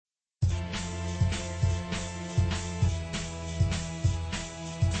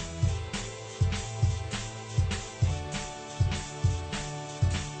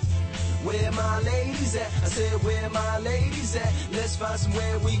where my ladies at? I said, where my ladies at? Let's find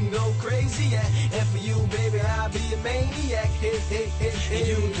somewhere we can go crazy at. And for you, baby, I'll be a maniac. Hey, hey, hey, hey.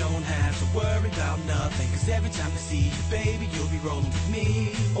 You don't have to worry about nothing, cause every time I see you, baby, you'll be rolling with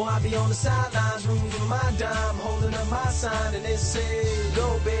me. Or I'll be on the sidelines, rooting for my dime, holding up my sign, and it says,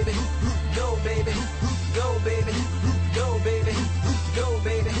 go, baby, go, baby, go, baby, go, baby, go,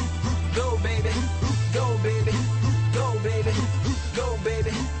 baby, go, baby, go, baby, go, baby, go,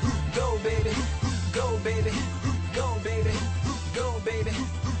 baby, go, baby, go, baby, go, baby, go, baby,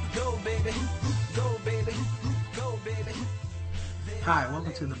 go, baby, go, baby, go, baby. Hi,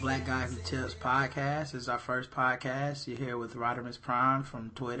 welcome to the Black Guy Who Tips podcast. This is our first podcast. You're here with Rodimus Prime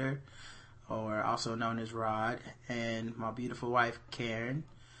from Twitter, or also known as Rod, and my beautiful wife, Karen.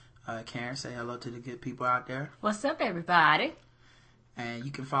 Karen, say hello to the good people out there. What's up, everybody? And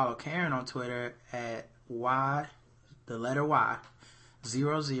you can follow Karen on Twitter at Y, the letter Y,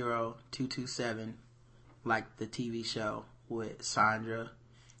 00227, like the TV show with Sandra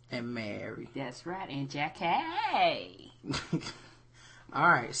and Mary. That's right, and Jackie. All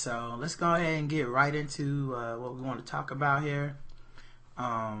right, so let's go ahead and get right into what we want to talk about here.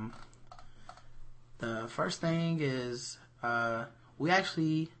 The first thing is we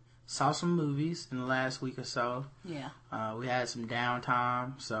actually saw some movies in the last week or so. Yeah. We had some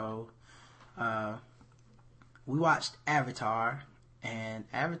downtime, so we watched Avatar, and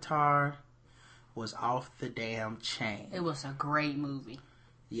Avatar was off the damn chain. It was a great movie.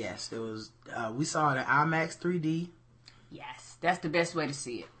 Yes, it was. We saw it at IMAX 3D. Yes, that's the best way to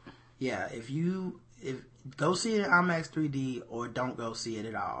see it. Yeah, if go see it in IMAX 3D or don't go see it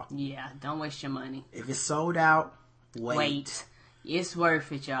at all. Yeah, don't waste your money. If it's sold out, wait. It's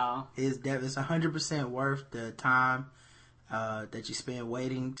worth it, y'all. It's 100% worth the time that you spend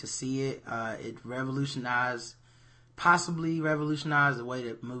waiting to see it. It possibly revolutionized the way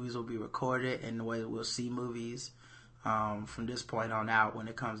that movies will be recorded and the way that we'll see movies from this point on out when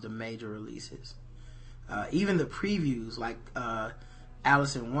it comes to major releases. Even the previews, like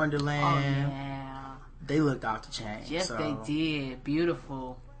Alice in Wonderland, they looked off the chain. Yes, so they did.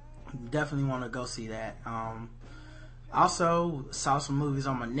 Beautiful. Definitely want to go see that. Also, saw some movies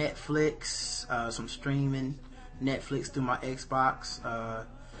on my Netflix, some streaming Netflix through my Xbox.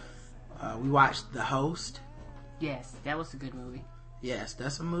 We watched The Host. Yes, that was a good movie. Yes,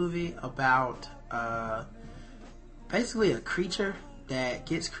 that's a movie about basically a creature that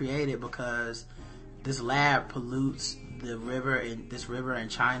gets created because this lab pollutes the river in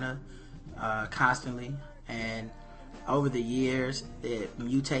China constantly, and over the years it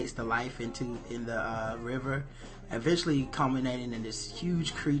mutates the life in the river, eventually culminating in this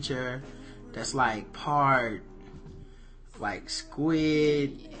huge creature that's like part like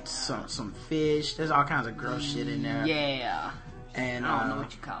squid, some fish. There's all kinds of gross shit in there. Yeah, and I don't know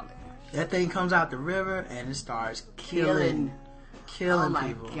what you call it. That thing comes out the river and it starts killing oh my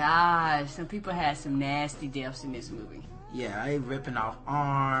people. Gosh, some people had some nasty deaths in this movie. Yeah, they ripping off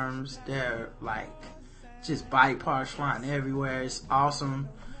arms. They're like just body parts flying everywhere. It's awesome.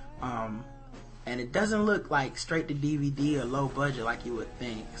 And it doesn't look like straight to DVD or low budget like you would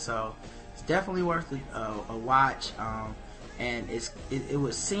think. So it's definitely worth a watch. And it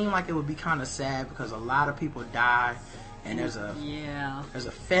would seem like it would be kind of sad because a lot of people die, and there's a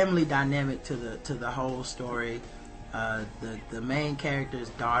family dynamic to the whole story. The main character's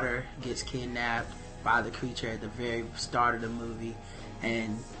daughter gets kidnapped by the creature at the very start of the movie,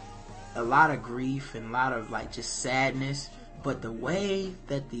 and a lot of grief and a lot of like just sadness. But the way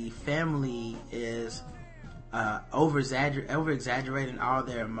that the family is over exaggerating all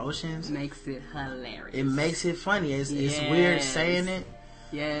their emotions makes it hilarious. It makes it funny. It's weird saying it.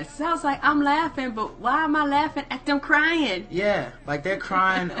 Yes, sounds like I'm laughing, but why am I laughing at them crying? Yeah, like they're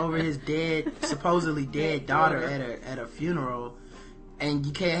crying over his supposedly dead daughter at a funeral, and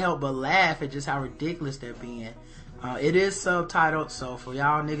you can't help but laugh at just how ridiculous they're being. It is subtitled, so for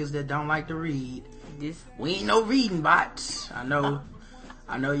y'all niggas that don't like to read, we ain't no reading bots. I know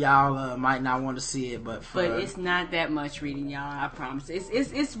y'all might not want to see it, but it's not that much reading, y'all. I promise.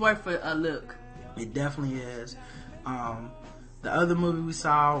 It's worth a look. It definitely is. The other movie we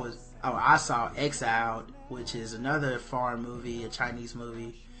saw I saw Exiled, which is another foreign movie, a Chinese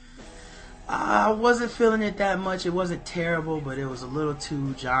movie. I wasn't feeling it that much. It wasn't terrible, but it was a little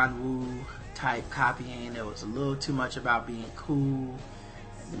too John Woo type copying. There was a little too much about being cool,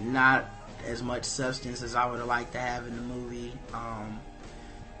 not as much substance as I would have liked to have in the movie.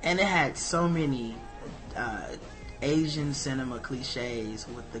 And it had so many Asian cinema cliches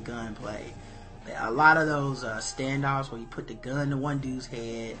with the gunplay. A lot of those standoffs where you put the gun to one dude's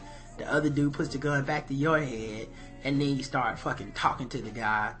head, the other dude puts the gun back to your head, and then you start fucking talking to the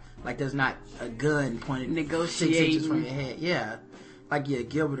guy like there's not a gun pointed 6 inches from your head. Yeah, like you're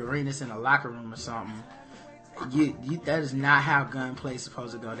Gilbert Arenas in a locker room or something. That is not how gunplay is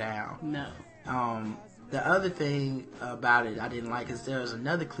supposed to go down. No. The other thing about it I didn't like is there's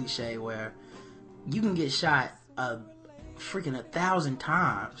another cliche where you can get shot freaking 1,000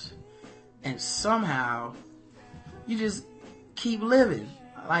 times, and somehow you just keep living.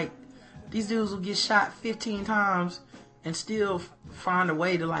 Like, these dudes will get shot 15 times and still find a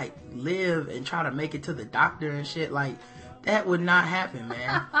way to, like, live and try to make it to the doctor and shit. Like, that would not happen,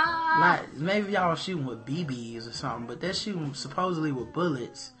 man. Like, maybe y'all shooting with BBs or something, but they're shooting supposedly with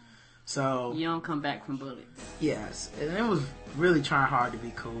bullets. So you don't come back from bullets. Yes, and it was really trying hard to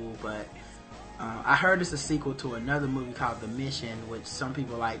be cool, but I heard it's a sequel to another movie called The Mission, which some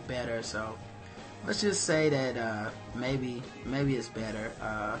people like better, so let's just say that maybe it's better.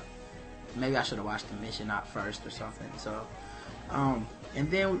 Maybe I should have watched The Mission not first or something. So,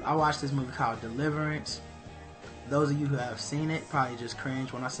 and then I watched this movie called Deliverance. Those of you who have seen it probably just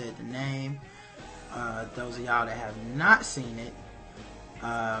cringed when I said the name. Those of y'all that have not seen it,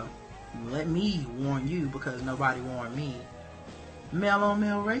 let me warn you, because nobody warned me. Male on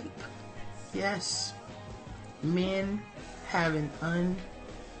male rape. Yes. Men having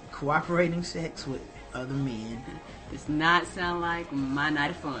uncooperating sex with other men. Does not sound like my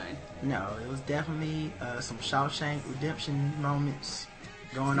night of fun. No, it was definitely some Shawshank Redemption moments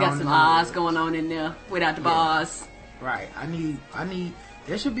going on. Got some Oz going on in there without the bars. Right. I need.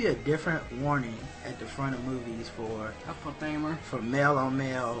 There should be a different warning at the front of movies for male on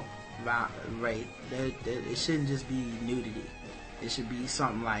male rape. It shouldn't just be nudity. It should be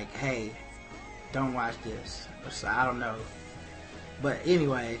something like, hey, don't watch this. So I don't know. But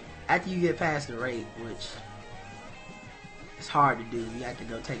anyway, after you get past the rape, which it's hard to do, you have to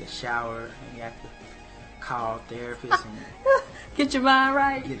go take a shower and you have to call therapists and get your mind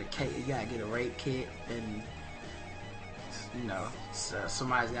right. You gotta get a rape kit, and you know,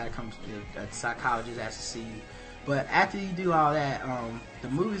 somebody's gotta come. A psychologist has to see you. But after you do all that, the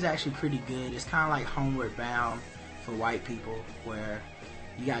movie's actually pretty good. It's kind of like Homeward Bound for white people, where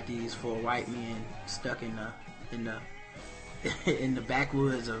you got these 4 white men stuck in the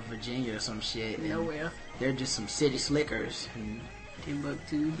backwoods of Virginia or some shit. Nowhere. They're just some city slickers. And,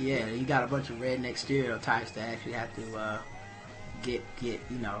 Timbuktu. Yeah, you got a bunch of redneck stereotypes that actually have to get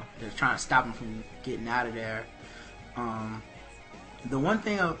you know, they're trying to stop them from getting out of there. The one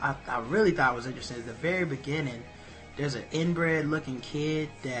thing I really thought was interesting is the very beginning, there's an inbred looking kid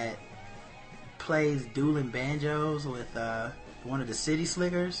that plays dueling banjos with one of the city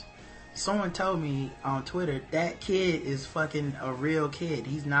slickers. Someone told me on Twitter that kid is fucking a real kid.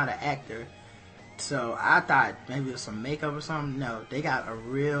 He's not an actor. So I thought maybe it was some makeup or something. No, they got a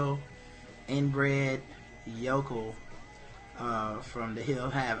real inbred yokel from the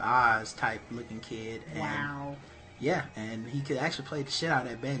He'll Have Eyes type looking kid. And wow. Yeah, and he could actually play the shit out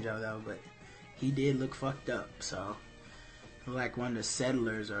of that banjo though, but he did look fucked up. So like one of the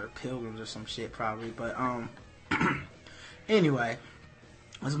settlers or pilgrims or some shit probably. But anyway,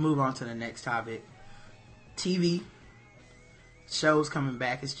 let's move on to the next topic. TV shows coming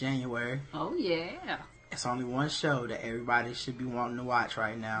back. It's January. Oh yeah. It's only one show that everybody should be wanting to watch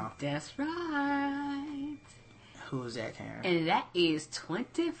right now. That's right. Who is that, Karen? And that is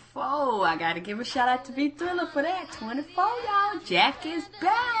 24. I gotta give a shout out to V Thriller for that. 24, y'all. Jack is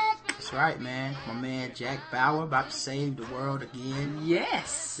back. That's right, man. My man Jack Bauer about to save the world again.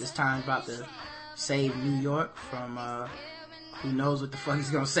 Yes. This time about to save New York from who knows what the fuck he's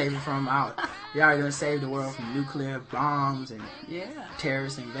gonna save it from. He already gonna save the world from nuclear bombs and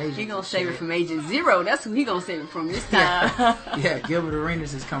terrorist invasions. He gonna save it from Agent Zero. That's who he gonna save it from this time. Yeah, Gilbert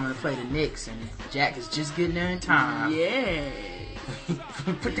Arenas is coming to play the Knicks, and Jack is just getting there in time. Yeah.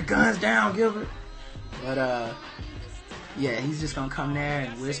 Put the guns down, Gilbert. But yeah, he's just gonna come there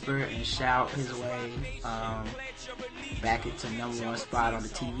and whisper and shout his way back into #1 spot on the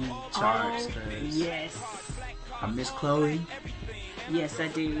TV charts. Yes. I miss Chloe. Yes, I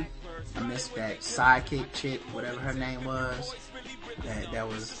do. I miss that sidekick chick, whatever her name was. That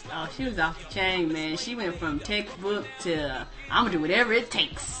was. Oh, she was off the chain, man. She went from textbook to I'm gonna do whatever it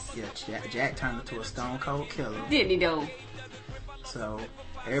takes. Yeah, Jack turned into a stone cold killer. Didn't he though? So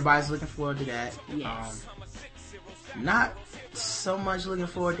everybody's looking forward to that. Yes. Not so much looking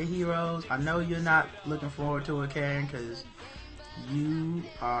forward to Heroes. I know you're not looking forward to it, Karen, because you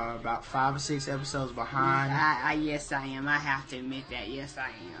are about 5 or 6 episodes behind. Yes, I am. I have to admit that. Yes, I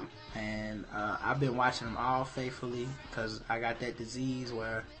am. And I've been watching them all faithfully because I got that disease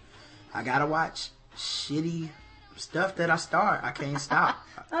where I gotta watch shitty stuff that I start, I can't stop.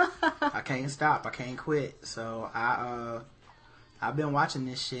 I can't quit. So I've been watching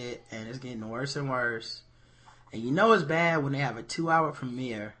this shit, and it's getting worse and worse. And you know it's bad when they have a 2-hour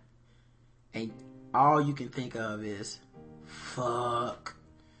premiere, and all you can think of is, fuck,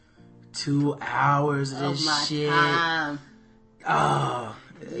 2 hours of this shit. Time. Oh.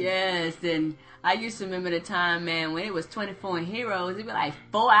 Yes, and I used to remember the time, man, when it was 24 Heroes, it'd be like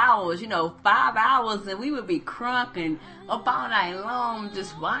 4 hours, 5 hours, and we would be crunking up all night long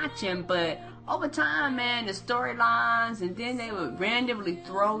just watching. But over time, man, the storylines, and then they would randomly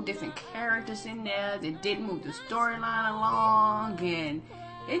throw different characters in there that didn't move the storyline along, and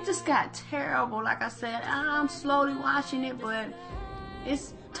it just got terrible. Like I said, I'm slowly watching it, but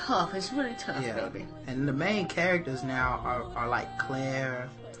it's tough. It's really tough, baby. And the main characters now are like Claire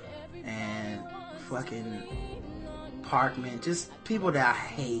and fucking Parkman, just people that I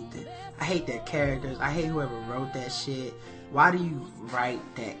hate. I hate their characters. I hate whoever wrote that shit. Why do you write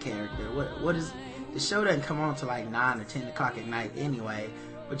that character? What is the show doesn't come on till like 9 or 10 o'clock at night anyway,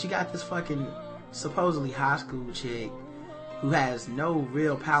 but you got this fucking supposedly high school chick who has no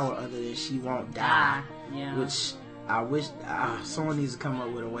real power other than she won't die. Which I wish someone needs to come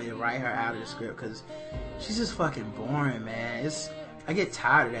up with a way to write her out of the script, because she's just fucking boring, man. I get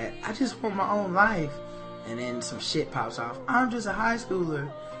tired of that. I just want my own life. And then some shit pops off. I'm just a high schooler.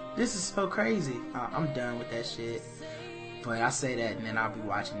 This is so crazy. I'm done with that shit. But I say that and then I'll be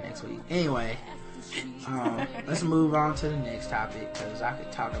watching next week. Anyway, let's move on to the next topic, because I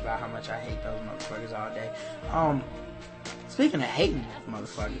could talk about how much I hate those motherfuckers all day. Speaking of hating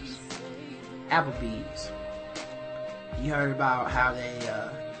motherfuckers, Applebee's. You heard about how they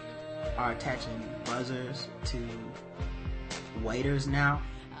are attaching buzzers to waiters now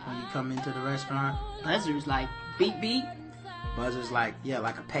when you come into the restaurant. Buzzers like beep beep? Buzzers like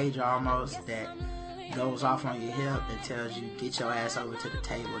a pager almost that goes off on your hip and tells you get your ass over to the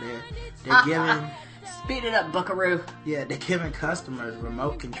table. They're giving speed it up, buckaroo. Yeah, they're giving customers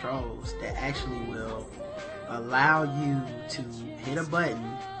remote controls that actually will allow you to hit a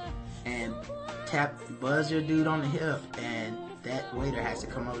button and buzz your dude on the hip, and that waiter has to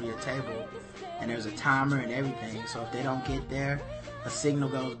come over to your table, and there's a timer and everything. So if they don't get there, a signal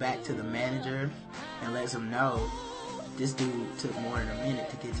goes back to the manager and lets them know this dude took more than a minute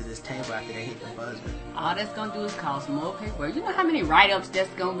to get to this table after they hit the buzzer. All that's gonna do is cost more paper. You know how many write-ups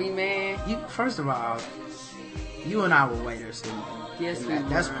that's gonna be, man? First of all, you and I were waiters, yes,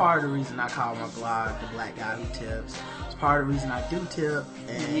 that's part of the reason I call my blog The Black Guy Who Tips. It's part of the reason I do tip,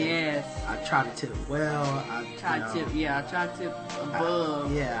 and yes, I try to tip well. I try to tip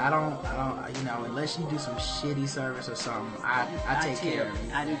above. I don't, unless you do some shitty service or something, I take care of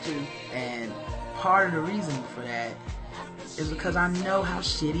you. I do too. And part of the reason for that is because I know how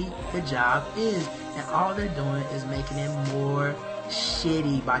shitty the job is, and all they're doing is making it more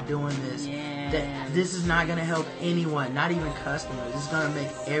shitty by doing this. This is not going to help anyone, not even customers. It's going to make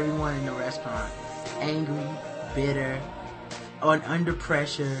everyone in the restaurant angry, bitter, under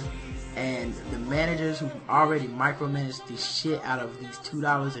pressure, and the managers who already micromanage the shit out of these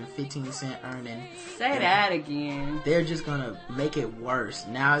 $2.15 earning. Say that again. They're just gonna make it worse.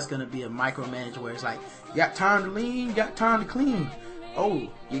 Now it's gonna be a micromanage where it's like, you got time to lean, you got time to clean. Oh,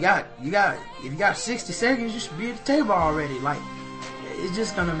 you got if you got 60 seconds, you should be at the table already. Like, it's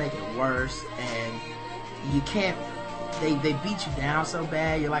just gonna make it worse, and you can't. They beat you down so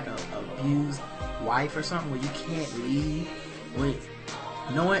bad. You're like a abused wife or something where you can't leave.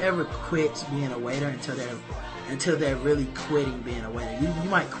 No one ever quits being a waiter until they're really quitting being a waiter. You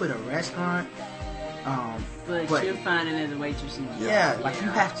might quit a restaurant, but you're finding as a waitress. You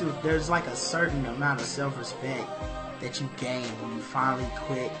have to. There's like a certain amount of self-respect that you gain when you finally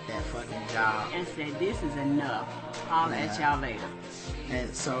quit that fucking job and say, this is enough. I'll at y'all later.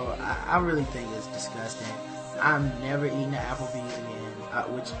 And so I really think it's disgusting. I'm never eating at Applebee's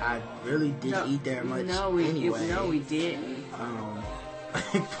again, which I really didn't eat there much anyway. No, we didn't.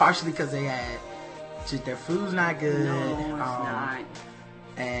 Partially because they had their food's not good. No, it's not.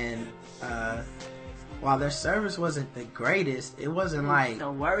 And while their service wasn't the greatest, it wasn't like the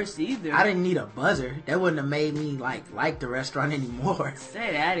worst either. I didn't need a buzzer. That wouldn't have made me like the restaurant anymore.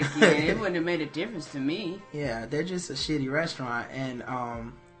 Say that again. It wouldn't have made a difference to me. Yeah, they're just a shitty restaurant, and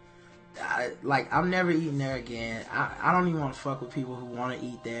I'm never eating there again. I don't even want to fuck with people who want to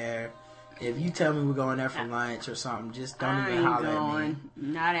eat there. If you tell me we're going there for lunch or something, just don't even holler at me.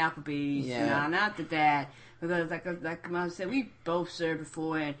 Not Applebee's. Yeah. No, not that. Because like I said, we both served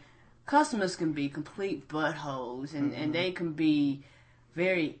before, and customers can be complete buttholes, and they can be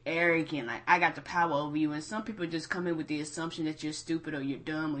very arrogant. Like, I got the power over you, and some people just come in with the assumption that you're stupid or you're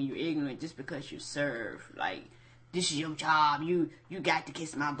dumb or you're ignorant just because you serve. Like, this is your job. You got to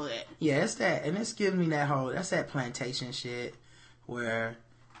kiss my butt. Yeah, it's that, and it's giving me that's that plantation shit where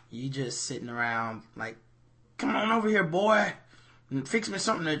you just sitting around like, come on over here, boy, and fix me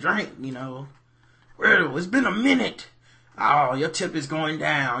something to drink, you know. Well, it's been a minute. Oh, your tip is going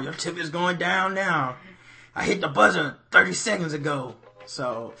down. Your tip is going down now. I hit the buzzer 30 seconds ago.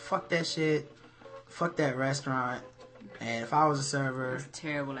 So, fuck that shit. Fuck that restaurant. And if I was a server, It's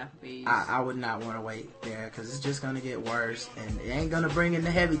terrible Applebee's. I would not want to wait there because it's just going to get worse. And it ain't going to bring in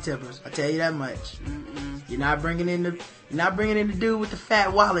the heavy tippers. I tell you that much. You're not bringing in the dude with the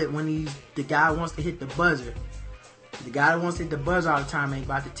fat wallet when the guy wants to hit the buzzer. The guy that wants to hit the buzzer all the time ain't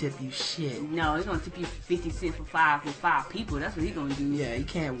about to tip you shit. No, he's gonna tip you 50 cents for five people. That's what he's gonna do. Yeah, he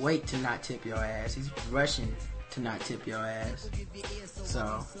can't wait to not tip your ass. He's rushing to not tip your ass.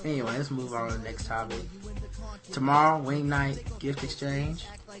 So, anyway, let's move on to the next topic. Tomorrow, wing night, gift exchange.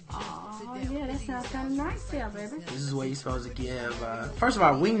 Oh, yeah, that sounds kind of nice there, baby. This is what you're supposed to give. First of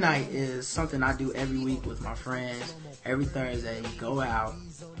all, wing night is something I do every week with my friends. Every Thursday, we go out.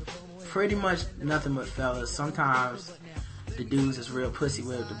 Pretty much nothing but fellas. Sometimes the dudes is real pussy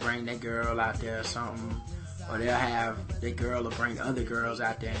whipped to bring their girl out there or something. Or they'll have their girl to bring other girls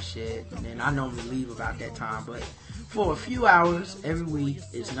out there and shit. And then I normally leave about that time. But for a few hours every week,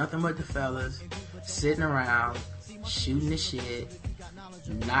 it's nothing but the fellas sitting around, shooting the shit,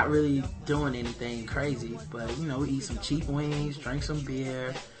 not really doing anything crazy. But, you know, we eat some cheap wings, drink some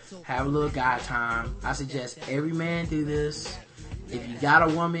beer, have a little guy time. I suggest every man do this. If you got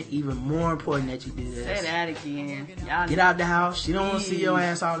a woman, even more important that you do this. Say that again. Y'all Get out the house. She don't want to see your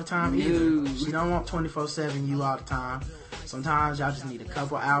ass all the time either. No. She don't want 24/7 you all the time. Sometimes y'all just need a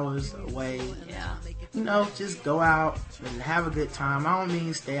couple hours away. Yeah. You know, just go out and have a good time. I don't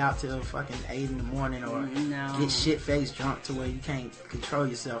mean stay out till fucking 8 in the morning or No. get shit-faced drunk to where you can't control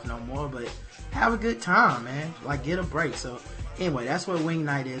yourself no more. But have a good time, man. Like, get a break. So, anyway, that's what wing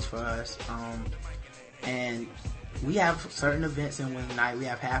night is for us. And we have certain events in wing night. We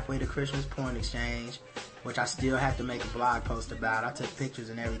have halfway to Christmas porn exchange, which I still have to make a blog post about. I took pictures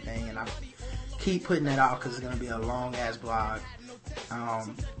and everything, and I keep putting that off because it's going to be a long-ass blog.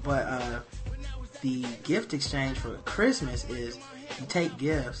 But the gift exchange for Christmas is you take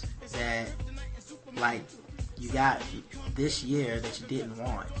gifts that, like, you got this year that you didn't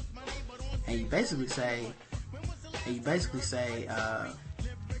want. And you basically say,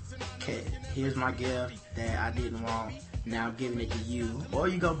 okay, here's my gift that I didn't want. Now I'm giving it to you. Or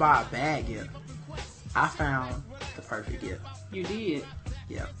you go buy a bad gift. I found the perfect gift. You did.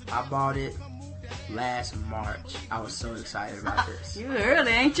 Yeah, I bought it last March. I was so excited about this. You were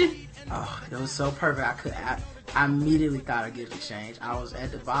early, ain't you? Oh, it was so perfect. I immediately thought of gift exchange. I was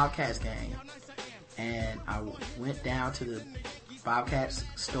at the Bobcats game, and I went down to the Bobcats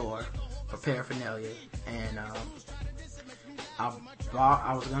store for paraphernalia, and I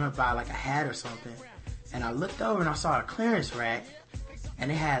was gonna buy like a hat or something, and I looked over and I saw a clearance rack, and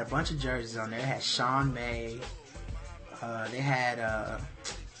they had a bunch of jerseys on there. They had Sean May. They had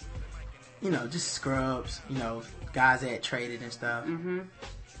just scrubs. Guys that had traded and stuff. Mm-hmm.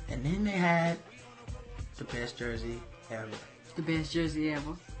 And then they had the best jersey ever. The best jersey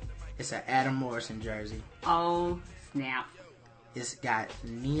ever. It's an Adam Morrison jersey. Oh, snap. It's got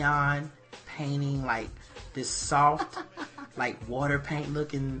neon painting, like this soft, like water paint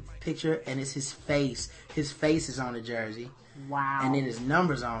looking picture, and it's his face. His face is on the jersey. Wow. And then his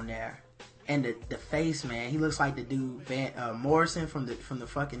numbers on there. And the face, man, he looks like the dude Morrison from the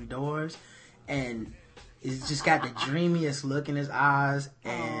fucking Doors, and he's just got the dreamiest look in his eyes,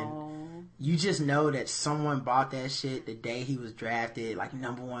 and you just know that someone bought that shit the day he was drafted, like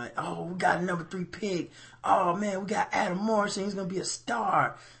number 1. Oh, we got a number 3 pick. Oh man, we got Adam Morrison. He's gonna be a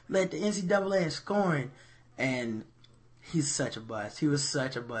star. Led the NCAA in scoring, and he's such a bust. He was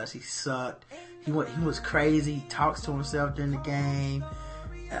such a bust. He sucked. He was crazy. He talks to himself during the game.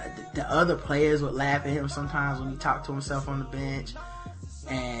 The other players would laugh at him sometimes when he talked to himself on the bench,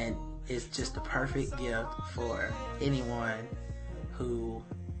 and it's just the perfect gift for anyone who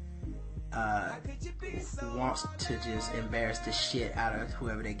wants to just embarrass the shit out of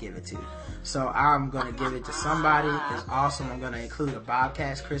whoever they give it to. So I'm gonna give it to somebody that's awesome. I'm gonna include a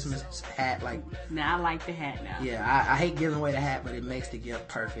Bobcats Christmas hat. Now I like the hat now. Yeah, I hate giving away the hat, but it makes the gift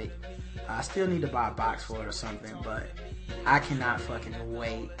perfect. I still need to buy a box for it or something, but I cannot fucking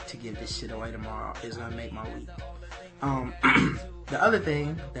wait to give this shit away tomorrow. It's gonna make my week. The other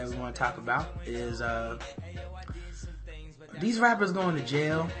thing that we want to talk about is these rappers going to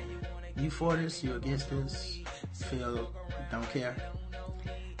jail. You for this? You against this? Don't care?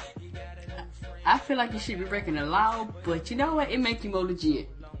 I feel like you should be breaking the law, but you know what? It makes you more legit.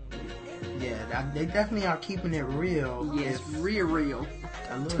 Yeah, they definitely are keeping it real. Yes, real.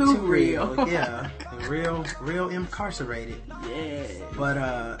 A little too real. real. Yeah, real incarcerated. Yeah.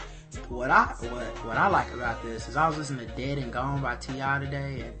 But what I like about this is I was listening to Dead and Gone by T.I.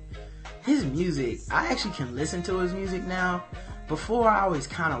 today, and his music, I actually can listen to his music now. Before, I always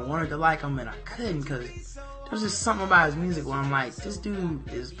kind of wanted to like him, and I couldn't, because there's just something about his music where I'm like, this dude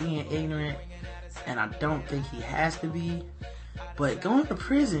is being ignorant, and I don't think he has to be. But going to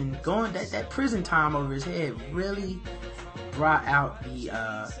prison, that prison time over his head really brought out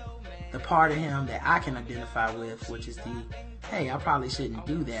the part of him that I can identify with, which is hey, I probably shouldn't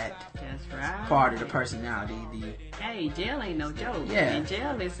do that. That's right. Part of the personality. Hey, jail ain't no joke. Yeah. And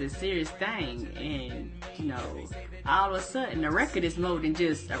jail is a serious thing. And, all of a sudden, a record is more than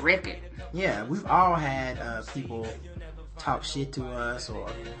just a record. Yeah, we've all had people talk shit to us, or,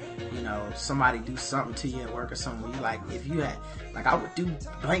 somebody do something to you at work or something. You like, if you had, like, I would do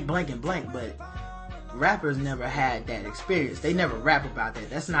blank, blank, and blank, but rappers never had that experience. They never rap about that.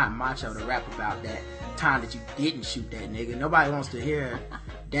 That's not macho to rap about that time that you didn't shoot that nigga. Nobody wants to hear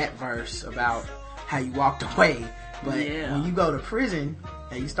that verse about how you walked away. But when you go to prison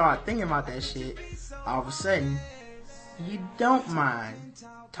and you start thinking about that shit, all of a sudden you don't mind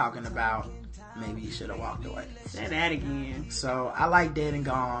talking about maybe you should have walked away. Say that again. So I like Dead and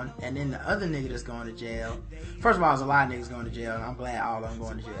Gone. And then the other nigga that's going to jail, first of all, there's a lot of niggas going to jail, and I'm glad all of them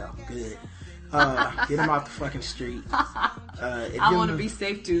going to jail. Good. Get them off the fucking street. I want to be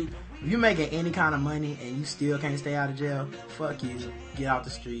safe too. If you're making any kind of money and you still can't stay out of jail, fuck you. Get out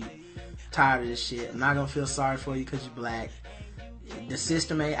the street. Tired of this shit. I'm not gonna feel sorry for you because you're black. The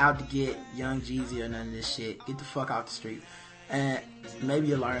system ain't out to get Young Jeezy or none of this shit. Get the fuck out the street. And maybe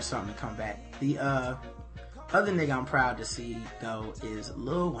you'll learn something to come back. The other nigga I'm proud to see, though, is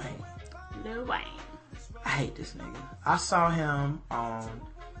Lil Wayne. Lil Wayne. I hate this nigga. I saw him on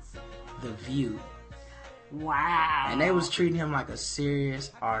The View. Wow. And they was treating him like a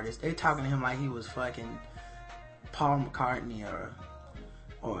serious artist. They talking to him like he was fucking Paul McCartney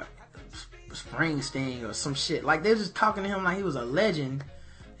or Springsteen or some shit. Like, they was just talking to him like he was a legend.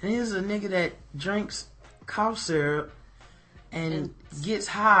 And he's a nigga that drinks cough syrup and gets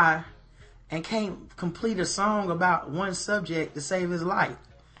high and can't complete a song about one subject to save his life.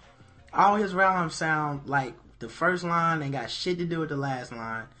 All his rhymes sound like the first line ain't got shit to do with the last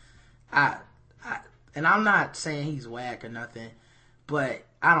line. And I'm not saying he's whack or nothing, but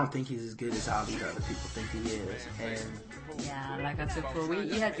I don't think he's as good as all these other people think he is. And yeah, like I said before,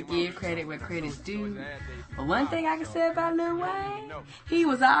 you have to give credit where credit's due. But one thing I can say about Lil Wayne, he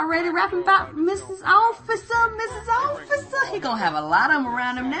was already rapping about Mrs. Officer. He gonna have a lot of them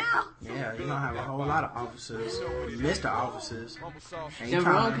around him now. Yeah, he gonna have a whole lot of officers, Mr. Officers. The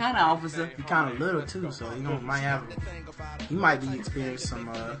wrong kind of officer. He kind of little too, so he might be experiencing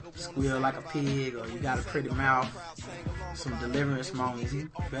some squeal like a pig, or you got a pretty mouth, some deliverance moments. You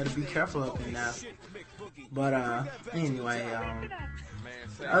better be careful up in there. But anyway,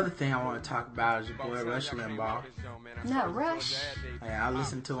 the other thing I want to talk about is your boy Rush Limbaugh. Not Rush. Yeah, I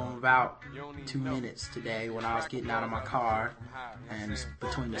listened to him about 2 minutes today when I was getting out of my car and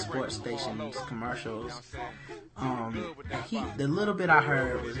between the sports stations commercials. The little bit I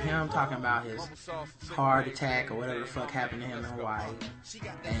heard was him talking about his heart attack or whatever the fuck happened to him in Hawaii,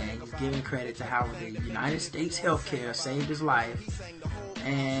 and he's giving credit to how the United States healthcare saved his life.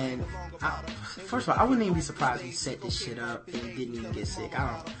 And first of all, I wouldn't even be surprised if he set this shit up and didn't even get sick.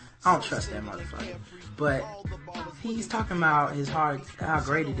 I don't trust that motherfucker. But he's talking about his heart, how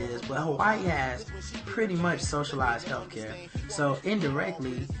great it is. But Hawaii has pretty much socialized healthcare. So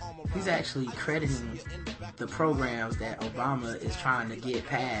indirectly, he's actually crediting the programs that Obama is trying to get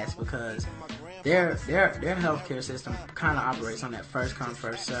passed, because their healthcare system kind of operates on that first come,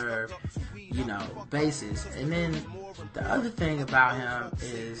 first serve, basis. And then the other thing about him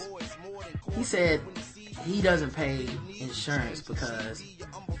is he said he doesn't pay insurance because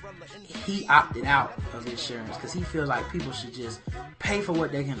he opted out of insurance, because he feels like people should just pay for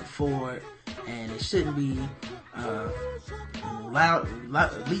what they can afford, and it shouldn't be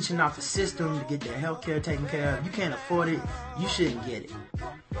leeching off the system to get their health care taken care of. You can't afford it, you shouldn't get it.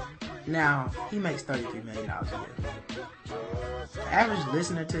 Now, he makes $33 million a year. The average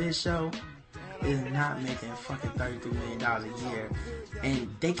listener to his show is not making fucking $33 million a year,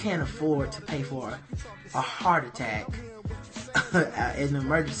 and they can't afford to pay for a heart attack in the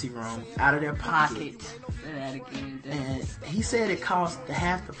emergency room out of their pocket. And he said it cost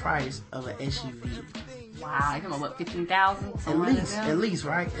half the price of an SUV. Wow, you talking about what, $15,000? At least,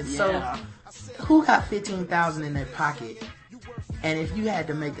 right? And so, who got $15,000 in their pocket And if you had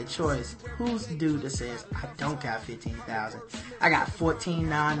to make a choice, who's the dude that says, I don't got 15,000, I got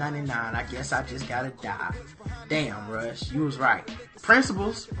 14,999, I guess I just gotta die? Damn, Rush, you was right.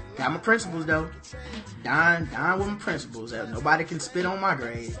 Principles, got my principles though. Dying with my principles. Nobody can spit on my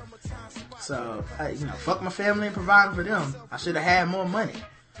grave. So, fuck my family and providing for them. I should have had more money.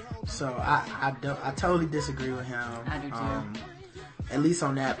 So I totally disagree with him. I do too. At least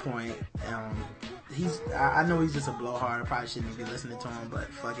on that point. I know he's just a blowhard. I probably shouldn't be listening to him, but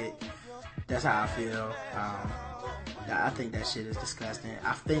fuck it. That's how I feel. I think that shit is disgusting.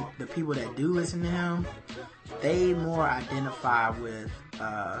 I think the people that do listen to him, they more identify with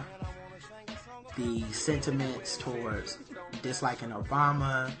the sentiments towards disliking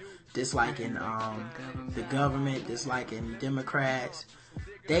Obama, disliking the government, disliking Democrats.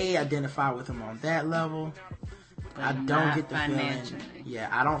 They identify with him on that level. But I don't get the feeling. Yeah,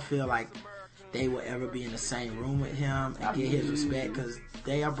 I don't feel like they will ever be in the same room with him and get his respect, because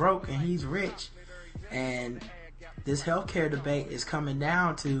they are broke and he's rich. And this healthcare debate is coming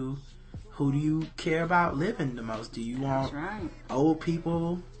down to, who do you care about living the most? Do you want old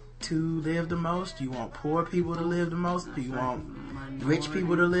people to live the most? Do you want poor people to live the most? Do you want rich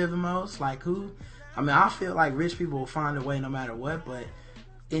people to live the most? Like who? I mean, I feel like rich people will find a way no matter what, but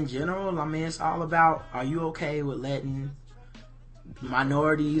in general, I mean, it's all about, are you okay with letting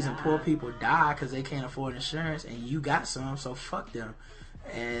minorities and poor people die because they can't afford insurance, and you got some, so fuck them.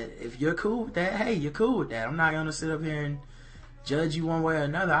 And if you're cool with that, hey, you're cool with that. I'm not gonna sit up here and judge you one way or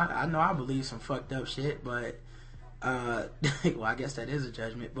another. I know I believe some fucked up shit, but well, I guess that is a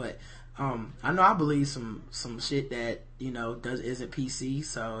judgment, but I know I believe some shit that isn't PC.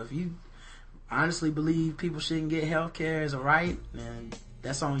 So if you honestly believe people shouldn't get healthcare as a right, then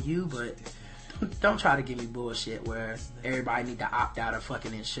that's on you, but don't try to give me bullshit where everybody need to opt out of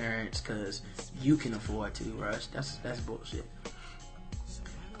fucking insurance because you can afford to, Rush. That's bullshit.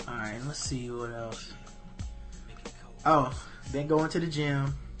 Alright, let's see what else. Oh, been going to the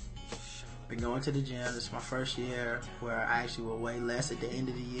gym. This is my first year where I actually will weigh less at the end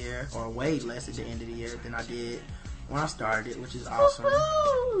of the year, or weighed less at the end of the year than I did when I started it, which is awesome.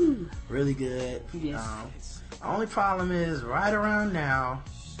 Woo-hoo! Really good. Yes. The only problem is, right around now,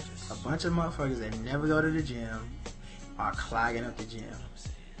 a bunch of motherfuckers that never go to the gym are clogging up the gym.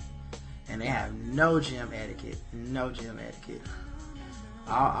 And they have no gym etiquette.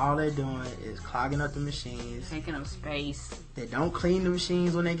 All they're doing is clogging up the machines. Taking up space. They don't clean the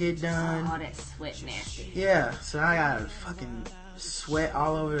machines when they get done. All that sweat nasty. Yeah, so I gotta fucking sweat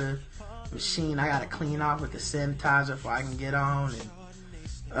all over the machine. I gotta clean off with the sanitizer before I can get on.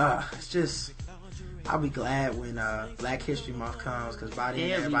 And it's just, I'll be glad when Black History Month comes, because by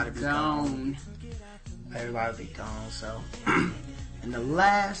then everybody be gone. Everybody be gone. So, and the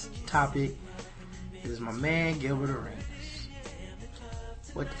last topic is my man Gilbert Arenas.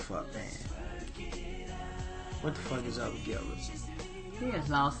 What the fuck, man? What the fuck is up with Gilbert? He has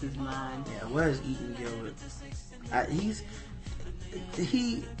lost his mind. Yeah, what is eating Gilbert?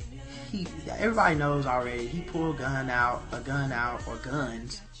 Everybody knows already. He pulled guns.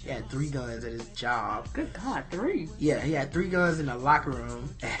 He had 3 guns at his job. Good God, 3? Yeah, he had 3 guns in the locker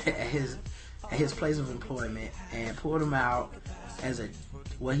room at his place of employment, and pulled them out as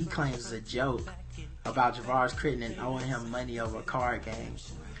what he claims is a joke about Javaris Crittenton owing him money over a card game.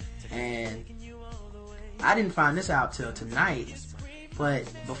 And I didn't find this out till tonight,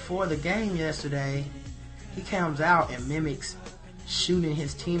 but before the game yesterday, he comes out and mimics shooting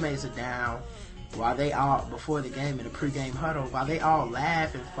his teammates down while they all, before the game in the pregame huddle, while they all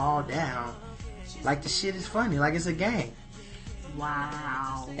laugh and fall down like the shit is funny, like it's a game.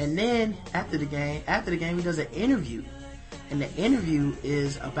 Wow. And then after the game he does an interview, and the interview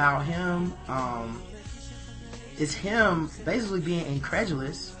is about him. It's him basically being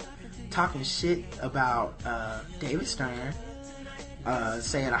incredulous, talking shit about David Stern,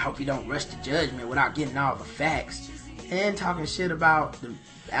 saying, I hope you don't rush to judgment without getting all the facts, and talking shit about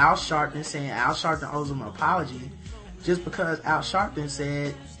Al Sharpton, saying Al Sharpton owes him an apology just because Al Sharpton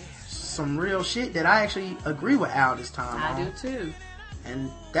said some real shit that I actually agree with Al this time. I do too. And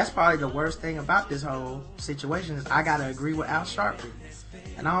that's probably the worst thing about this whole situation, is I gotta agree with Al Sharpton.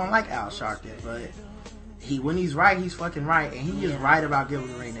 And I don't like Al Sharpton, but when he's right, he's fucking right, and he is right about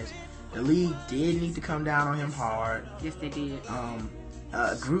Gilbert Arenas. The league did need to come down on him hard. Yes, they did.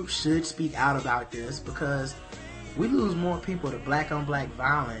 Groups should speak out about this, because we lose more people to black on black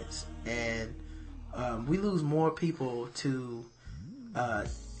violence, and we lose more people to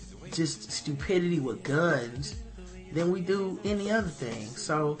just stupidity with guns than we do any other thing.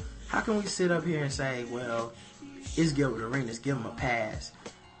 So how can we sit up here and say, well, it's Gilbert Arenas, give him a pass?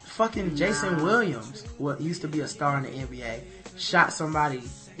 Fucking Jason Williams, what used to be a star in the NBA, shot somebody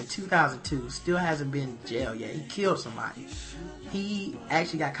in 2002, still hasn't been in jail yet. He killed somebody. He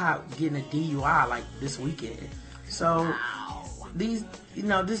actually got caught getting a DUI like this weekend. So these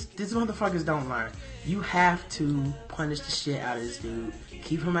motherfuckers don't learn. You have to punish the shit out of this dude.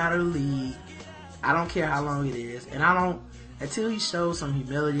 Keep him out of the league. I don't care how long it is. And until he shows some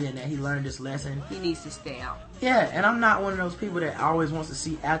humility and that he learned this lesson. He needs to stay out. Yeah, and I'm not one of those people that always wants to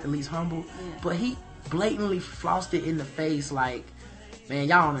see athletes humble. But he blatantly flossed it in the face like, man,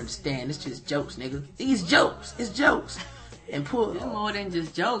 y'all don't understand. It's just jokes, nigga. These jokes. It's jokes. And pull It's more than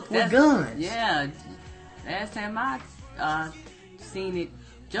just jokes. With guns. Yeah. Last time I seen it,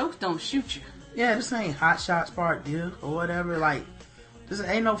 jokes don't shoot you. Yeah, this ain't Hot Shots Part Deal or whatever. Like, this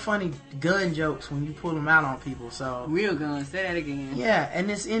ain't no funny gun jokes when you pull them out on people. So real guns. Say that again. Yeah, and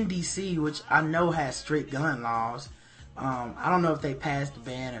it's in DC, which I know has strict gun laws. I don't know if they passed the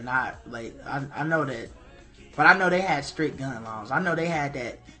ban or not. Like, I know that, but I know they had strict gun laws. I know they had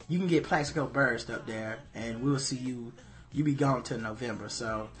that. You can get Plaxico Burst up there, and we'll see you. You be gone till November.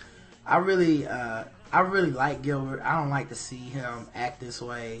 So I really like Gilbert. I don't like to see him act this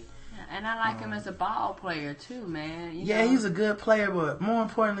way. And I like him as a ball player too, man. You Yeah, know? he's a good player, but more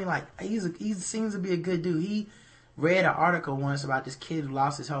importantly, like he seems to be a good dude. He read an article once about this kid who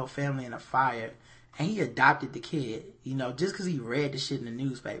lost his whole family in a fire, and he adopted the kid. You know, just because he read the shit in the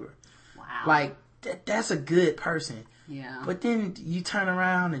newspaper. Wow. Like that's a good person. Yeah. But then you turn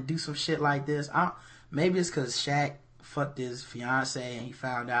around and do some shit like this. Maybe it's because Shaq fucked his fiance and he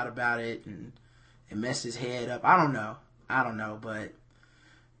found out about it and it messed his head up. I don't know, but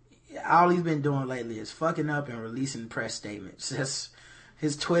all he's been doing lately is fucking up and releasing press statements.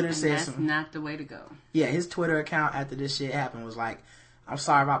 His Twitter says that's not the way to go. Yeah, his Twitter account after this shit happened was like, I'm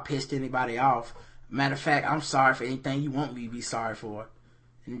sorry if I pissed anybody off. Matter of fact, I'm sorry for anything you want me to be sorry for.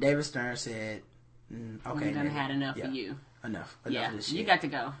 And David Stern said, okay. We done had enough of you. Enough of this shit. You got to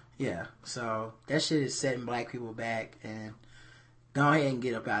go. Yeah, so that shit is setting black people back, and go ahead and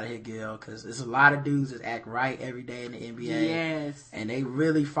get up out of here, Gil, because there's a lot of dudes that act right every day in the NBA. Yes. And they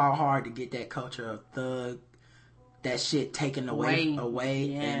really fought hard to get that culture of thug, that shit taken away.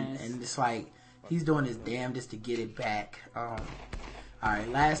 Yes. And it's like, he's doing his damnedest to get it back.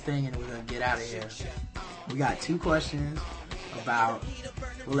 Alright, last thing, and we're going to get out of here. We got 2 questions about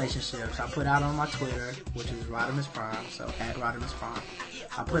relationships. I put out on my Twitter, which is Rodimus Prime, so at Rodimus Prime.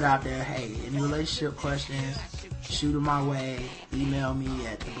 I put out there, hey, any relationship questions, shoot them my way. Email me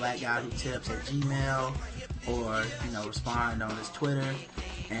at theblackguywhotips@gmail, or respond on this Twitter,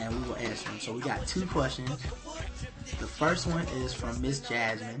 and we will answer them. So we got 2 questions. The first one is from Miss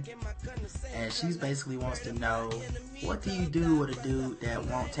Jasmine, and she basically wants to know, what do you do with a dude that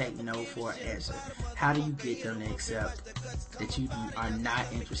won't take no for an answer? How do you get them to accept that you are not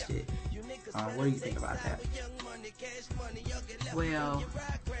interested? What do you think about that? Well,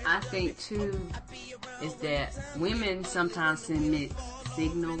 I think too is that women sometimes send mixed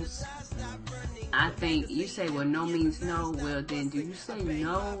signals. I think you say, well, no means no. Well, then do you say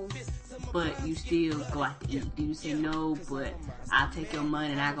no, but you still go out to eat? Do you say no, but I'll take your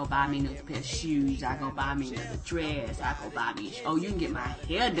money and I go buy me another pair of shoes, I go buy me another dress, I go buy me, you can get my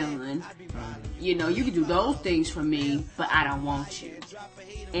hair done, you can do those things for me, but I don't want you.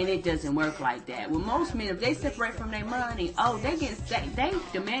 And it doesn't work like that. With most men, if they separate from their money, they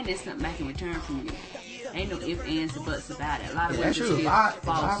demanding something back in return from you. Ain't no ifs, ands, or buts about it. A lot of women true.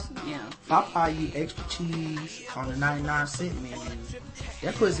 false. If I buy you extra cheese on the 99-cent menu,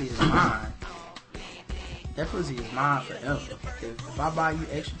 that pussy is mine. That pussy is mine forever. If I buy you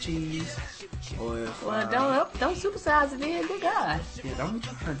extra cheese, or if don't supersize it then. Good God. Yeah, don't be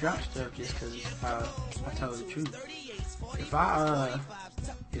trying to drop stuff just because I told the truth. If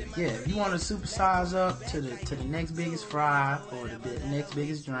you want to supersize up to the next biggest fry or the next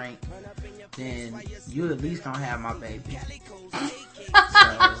biggest drink, then you at least don't have my baby.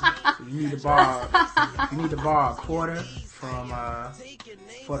 So you need to borrow a quarter from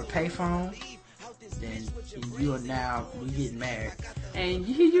for the payphone. Then we getting married. And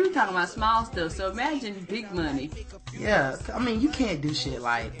you talking about small stuff, so imagine big money. Yeah, I mean, you can't do shit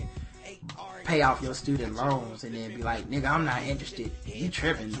like pay off your student loans and then be like, nigga, I'm not interested. You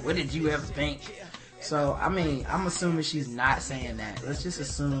tripping. What did you ever think? So, I mean, I'm assuming she's not saying that. Let's just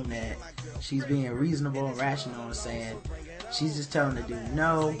assume that she's being reasonable and rational and saying she's just telling the dude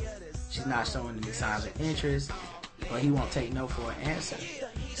no. She's not showing any signs of interest, but he won't take no for an answer.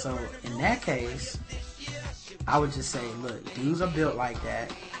 So, in that case, I would just say, look, dudes are built like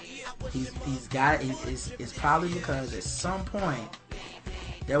that. It's probably because at some point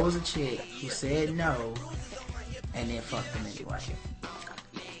there was a chick who said no and then fucked him anyway.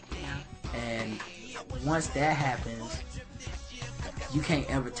 And once that happens, you can't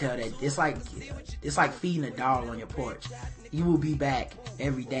ever tell that. It's like feeding a dog on your porch. You will be back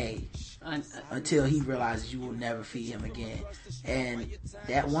every day until he realizes you will never feed him again. And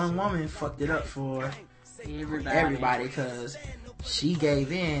that one woman fucked it up for everybody because she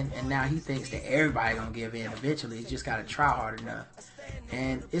gave in, and now he thinks that everybody gonna give in eventually. You just gotta try hard enough.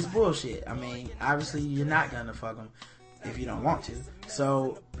 And it's bullshit. I mean, obviously you're not gonna fuck him if you don't want to.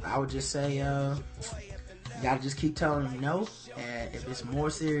 So I would just say, you gotta just keep telling him no. And if it's more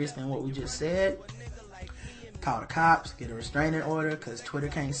serious than what we just said, call the cops, get a restraining order, because Twitter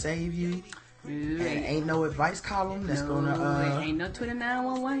can't save you. And ain't no advice column that's gonna... ain't no Twitter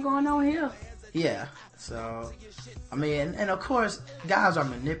 911 going on here. Yeah, so, I mean, and of course, guys are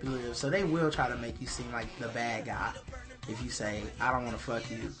manipulative, so they will try to make you seem like the bad guy if you say, I don't want to fuck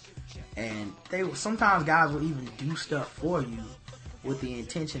you. And sometimes guys will even do stuff for you with the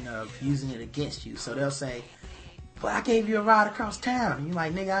intention of using it against you. So they'll say, but I gave you a ride across town. And you're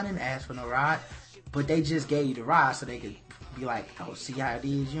like, nigga, I didn't ask for no ride. But they just gave you the ride so they could be like, oh, see how it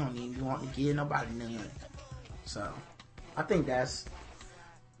is? You don't even want to give nobody none. So, I think that's...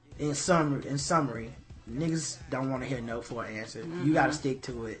 In summary, niggas don't want to hear no for an answer. Mm-hmm. You gotta stick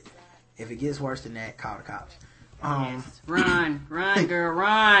to it. If it gets worse than that, call the cops. Yes. Run, girl,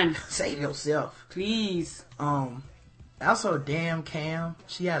 run. Save yourself. Please. Also, Damn Cam,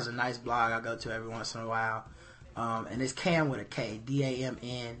 she has a nice blog I go to every once in a while. And it's Cam with a K,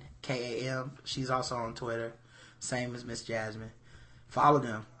 DAMNKAM. She's also on Twitter, same as Miss Jasmine. Follow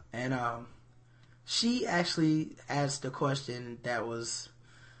them. And she actually asked a question that was...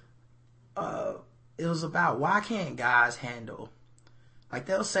 it was about why can't guys handle, like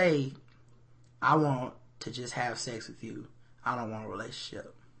they'll say, I want to just have sex with you, I don't want a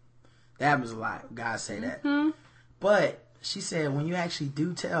relationship. That happens a lot. Guys say that. Mm-hmm. But she said when you actually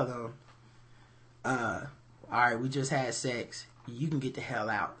do tell them, alright, we just had sex, you can get the hell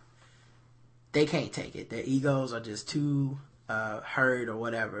out, they can't take it. Their egos are just too hurt or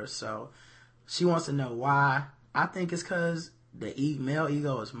whatever. So she wants to know why. I think it's because the male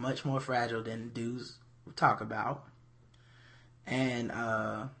ego is much more fragile than dudes talk about. And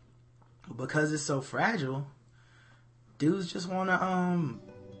because it's so fragile, dudes just want to,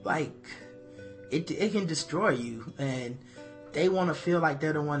 it can destroy you. And they want to feel like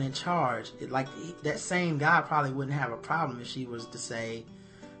they're the one in charge. That same guy probably wouldn't have a problem if she was to say,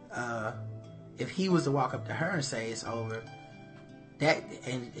 if he was to walk up to her and say it's over,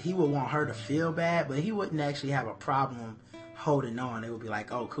 and he would want her to feel bad, but he wouldn't actually have a problem holding on. It would be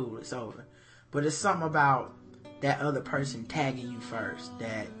like, oh cool, it's over. But it's something about that other person tagging you first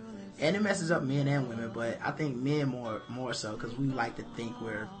and it messes up men and women, but I think men more so because we like to think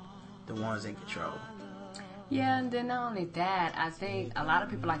we're the ones in control. Yeah, and then not only that, I think a lot of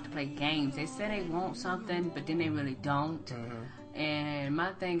people like to play games. They say they want something, but then they really don't. Mm-hmm. And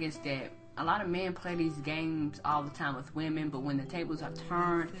my thing is that a lot of men play these games all the time with women, but when the tables are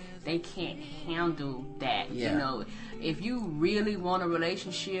turned, they can't handle that. Yeah. You know, if you really want a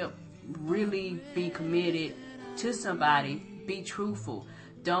relationship, really be committed to somebody, be truthful.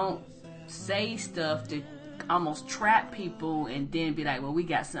 Don't say stuff to almost trap people and then be like, well, we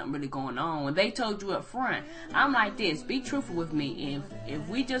got something really going on. When they told you up front, I'm like this, be truthful with me. If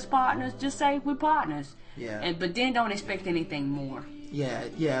we just partners, just say we're partners. Yeah. But then don't expect anything more. Yeah,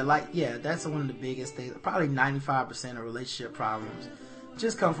 that's one of the biggest things. Probably 95% of relationship problems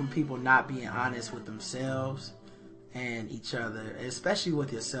just come from people not being honest with themselves and each other, especially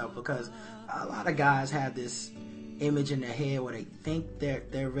with yourself, because a lot of guys have this image in their head where they think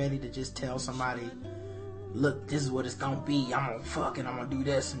they're ready to just tell somebody, look, this is what it's gonna be, I'm gonna fuck and I'm gonna do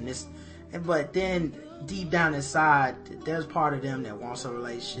this and this. But then deep down inside, there's part of them that wants a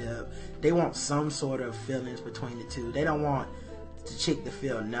relationship. They want some sort of feelings between the two. They don't want the chick to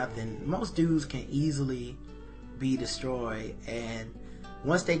feel nothing. Most dudes can easily be destroyed, and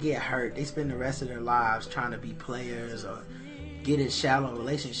once they get hurt, they spend the rest of their lives trying to be players or get in shallow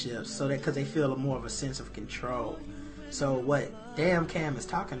relationships, so that because they feel more of a sense of control. So what Damn Cam is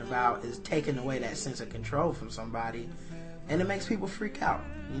talking about is taking away that sense of control from somebody, and it makes people freak out.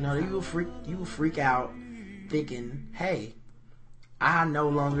 You know, you will freak out thinking, hey, I no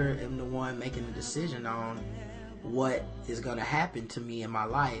longer am the one making the decision on what is going to happen to me in my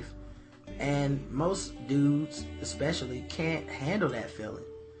life. And most dudes especially can't handle that feeling.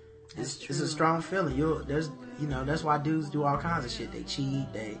 It's a strong feeling. That's why dudes do all kinds of shit. They cheat,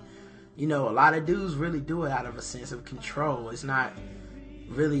 a lot of dudes really do it out of a sense of control. It's not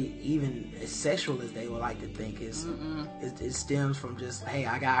really even as sexual as they would like to think. It stems from just, hey,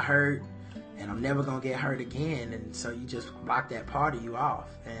 I got hurt and I'm never gonna get hurt again, and so you just block that part of you off.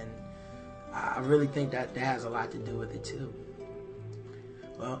 And I really think that has a lot to do with it too.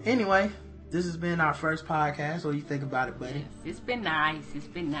 Well, anyway, this has been our first podcast. What do you think about it, buddy? It's been nice. It's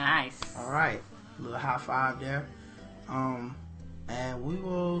been nice. All right, a little high five there. And we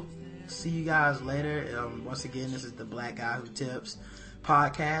will see you guys later. Once again, this is the Black Guy Who Tips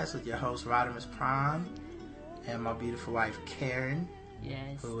podcast with your host Rodimus Prime and my beautiful wife Karen.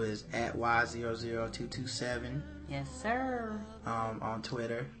 Yes. Who is at Y00227. Yes, sir. On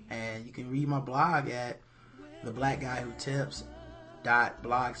Twitter. And you can read my blog at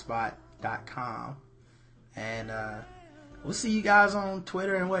theblackguywhotips.blogspot.com. And we'll see you guys on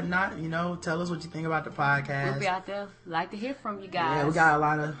Twitter and whatnot. You know, tell us what you think about the podcast. We'll be out there. Like to hear from you guys. Yeah, we got a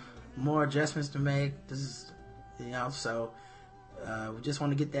lot of more adjustments to make. This is, so we just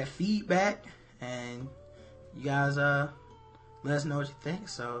want to get that feedback. And you guys, let us know what you think.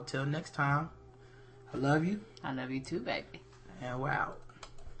 So, till next time, I love you. I love you too, baby. And we're out.